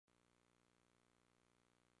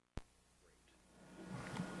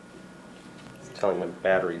telling my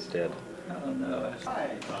battery's dead. Oh no.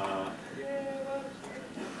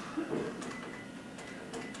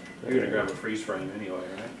 You're going to grab a freeze frame anyway,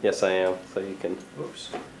 right? Yes, I am. So you can Oops.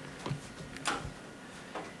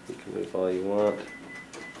 move all you want.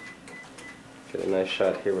 Get a nice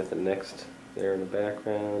shot here with the next there in the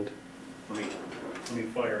background. Let me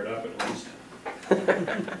fire it up at least.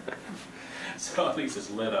 So at least it's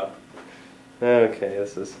lit up. Okay,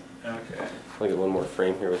 this is. Okay. Look at one more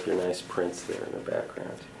frame here with your nice prints there in the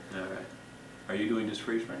background. All right. Are you doing just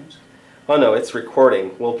freeze frames? Oh no, it's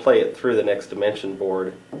recording. We'll play it through the NeXTdimension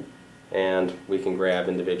board, and we can grab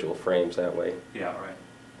individual frames that way. Yeah, right.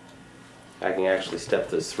 I can actually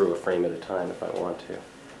step this through a frame at a time if I want to.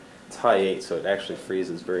 It's high 8, so it actually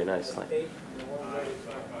freezes very nicely.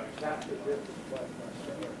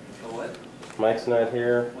 Mike's not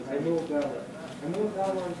here. I moved that one. I moved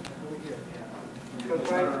that one over here. Because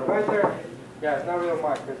right there, yeah, it's not real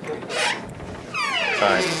mic.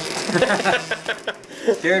 Hi.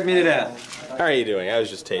 Scared me to death. How are you doing? I was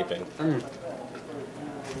just taping.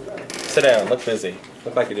 Sit down. Look busy.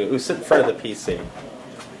 Look like you do. Ooh, sit in front of the PC.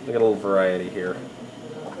 Look at a little variety here.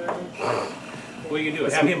 What are you going to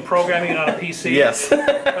do? Have him programming it on a PC? Yes.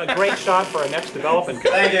 A great shot for our next development.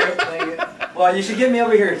 Thank you. Thank you. Well, you should get me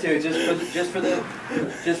over here too, just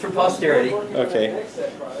for posterity. Okay.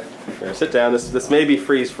 Here, sit down. This may be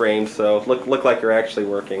freeze framed, so look like you're actually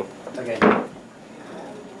working. Okay.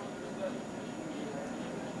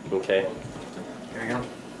 Okay. Here we go.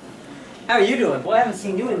 How are you doing? Boy, I haven't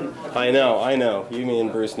seen you in. I know. You, me,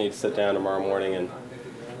 and Bruce need to sit down tomorrow morning and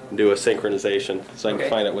do a synchronization so I can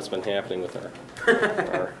find out what's been happening with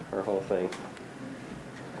our whole thing.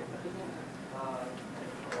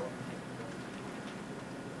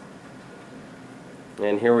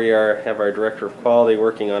 And here we have our director of quality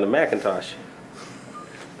working on a Macintosh.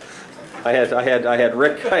 I had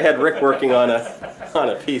Rick working on a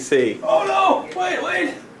PC. Oh no!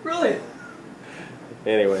 Wait! Really?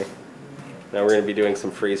 Anyway, now we're going to be doing some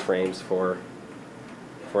freeze frames for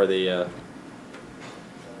the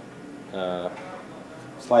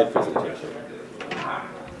slide presentation.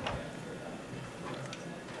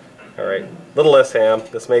 All right, little less ham.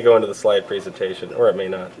 This may go into the slide presentation, or it may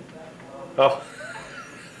not. Oh,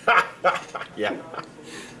 yeah.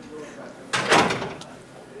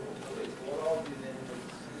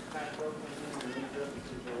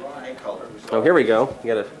 Oh, here we go.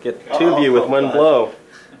 You got to get two of you with one blow.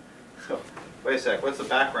 So, wait a sec. What's the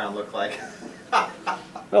background look like?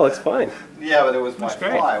 Oh, it's fine. Yeah, but it was my That's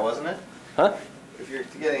great. fly, wasn't it? Huh? If you're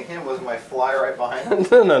getting him, wasn't my fly right behind him?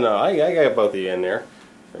 No. I got both of you in there.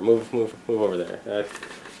 Here, move over there.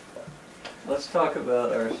 Let's talk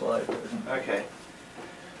about our slide. Okay.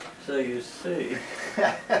 So you see.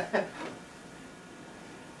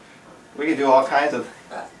 We could do all kinds of.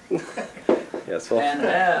 Yes. Well. And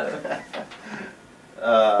have.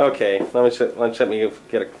 Okay. Let me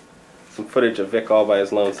get some footage of Vic all by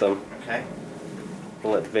his lonesome. Okay.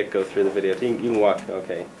 We'll let Vic go through the video. You can walk.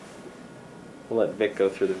 Okay. We'll let Vic go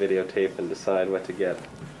through the videotape and decide what to get.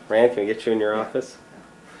 Rand, can we get you in your office?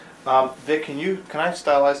 Vic, can I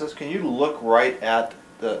stylize this? Can you look right at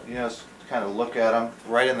the, kind of look at him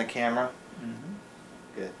right in the camera? Mm-hmm.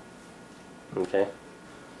 Good. Okay.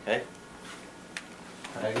 Okay.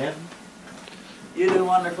 Try again. You do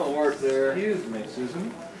wonderful work there. Excuse me, Susan.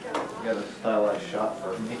 You got a stylized shot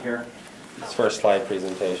for me here. It's for a slide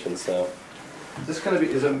presentation, so. Is this going to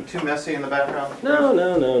be? Is it too messy in the background? No.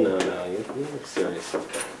 You look serious.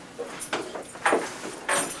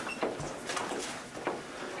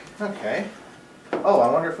 Okay. Oh, I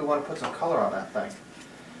wonder if we want to put some color on that thing.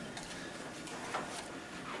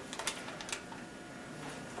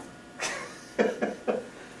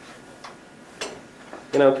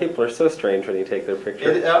 People are so strange when you take their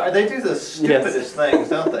picture. They do the stupidest things,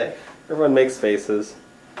 don't they? Everyone makes faces.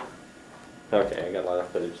 Okay, I got a lot of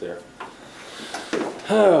footage there.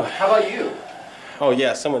 How about you? Oh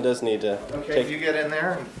yeah, someone does need to. Okay, if you get in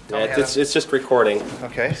there and tell me how it's just recording.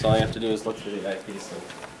 Okay. So all I have to do is look through the eyepiece and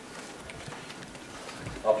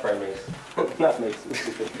I'll try and not make some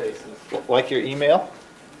stupid faces. Like your email?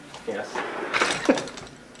 Yes.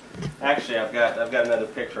 Actually, I've got another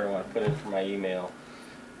picture I want to put in for my email.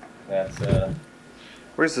 That's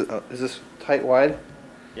Where's it? Is this tight wide?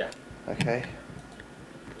 yeah. Okay.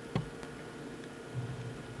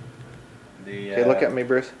 Okay, look at me,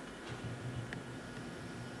 Bruce.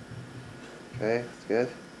 Okay, that's good.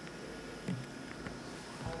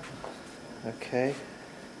 Okay.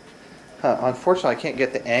 Unfortunately, I can't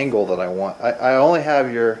get the angle that I want. I only have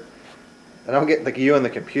I don't get you in the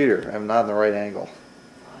computer. I'm not in the right angle.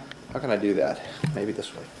 How can I do that? Maybe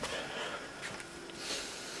this way.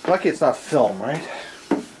 Lucky it's not film, right?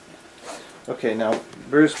 Okay, now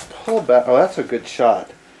Bruce, pull back. Oh, that's a good shot.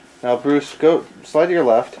 Now Bruce, go slide to your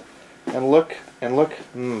left and look and look.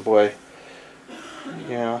 Boy.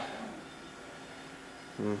 Yeah.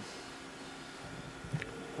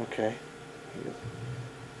 Okay.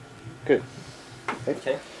 Good.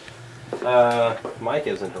 Okay. Mike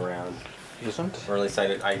isn't around. Isn't? Or at least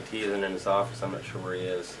IT isn't in his office. I'm not sure where he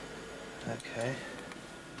is. Okay.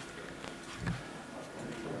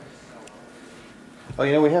 Oh,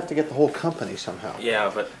 you know, we have to get the whole company somehow. Yeah,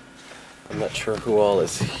 but I'm not sure who all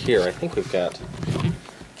is here. I think we've got...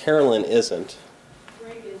 Carolyn isn't.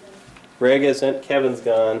 Greg isn't. Kevin's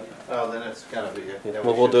gone. Oh, then it's gotta be it.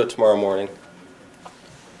 Well, we'll do it tomorrow morning.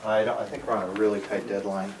 I think we're on a really tight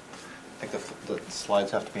deadline. I think the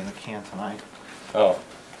slides have to be in the can tonight. Oh.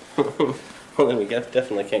 Well, then we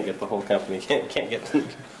definitely can't get the whole company. Can't get a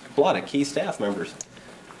lot of key staff members.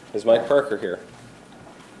 Is Mike Parker here?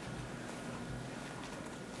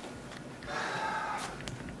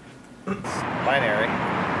 Binary.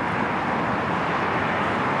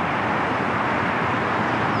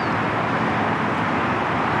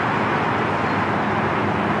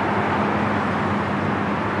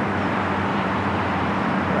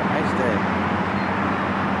 What a nice day.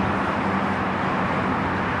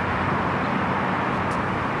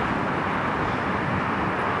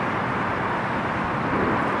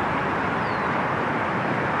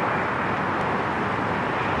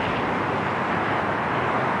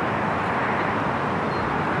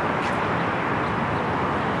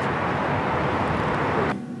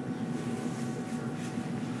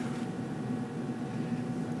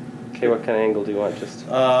 Okay, what kind of angle do you want? Just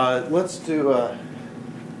Let's do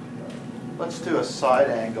a side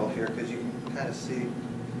angle here because you can kind of see.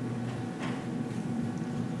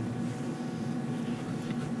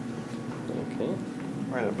 okay.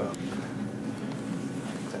 Right about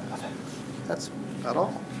that. That's about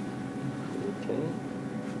all. Okay.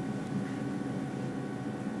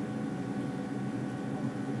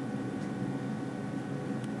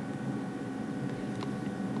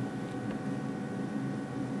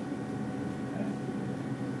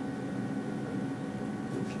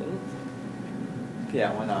 Okay.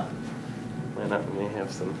 Yeah, why not? Why not? We may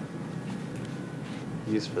have some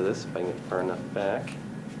use for this if I can get far enough back.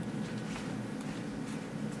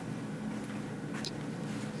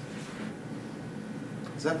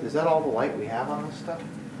 Is that all the light we have on this stuff?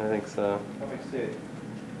 I think so. Let me see.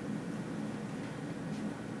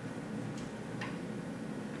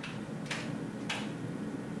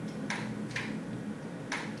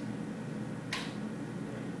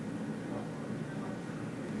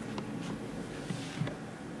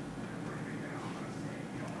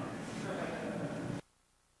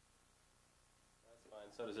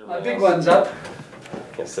 So does My everybody big else. one's up.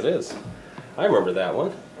 Yes, it is. I remember that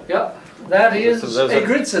one. Yep, that is So those a are-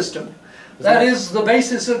 grid system. That is the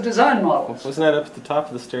basis of design models. Wasn't that up at the top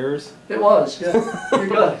of the stairs? It was, yeah. You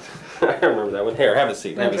got it. I remember that one. Here, have a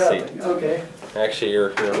seat. Have a seat. Okay. Actually, you're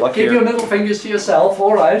luckier. Keep your middle fingers to yourself,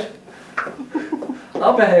 all right.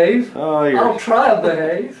 I'll behave. Oh, I'll try to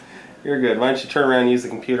behave. you're good. Why don't you turn around and use the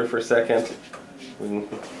computer for a second? We've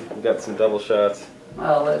got some double shots.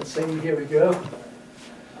 Well, let's see, here we go.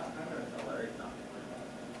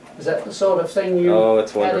 Is that the sort of thing you Oh,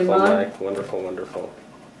 it's had in wonderful, mind? Mike. Wonderful, wonderful.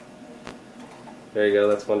 There you go.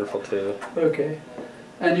 That's wonderful too. Okay.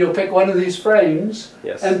 And you'll pick one of these frames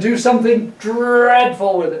Yes. and do something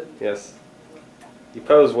dreadful with it. Yes. You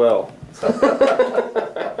pose well.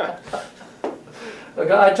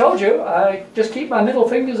 Look, I told you, I just keep my middle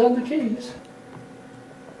fingers on the keys.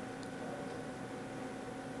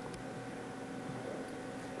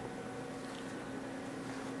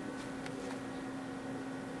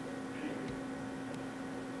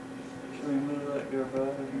 Should we move that garbage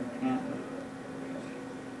or can't move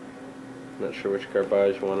Not sure which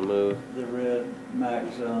garbage you want to move. it? The red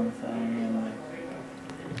Mac Zone thing and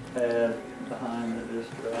the pad behind the disk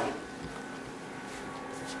drive.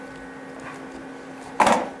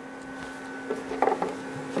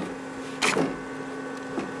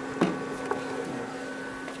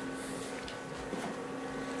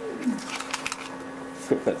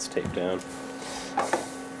 That's taped down.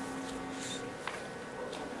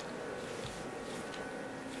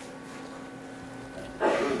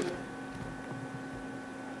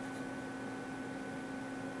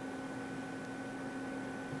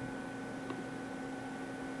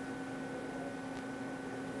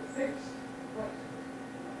 Fixed.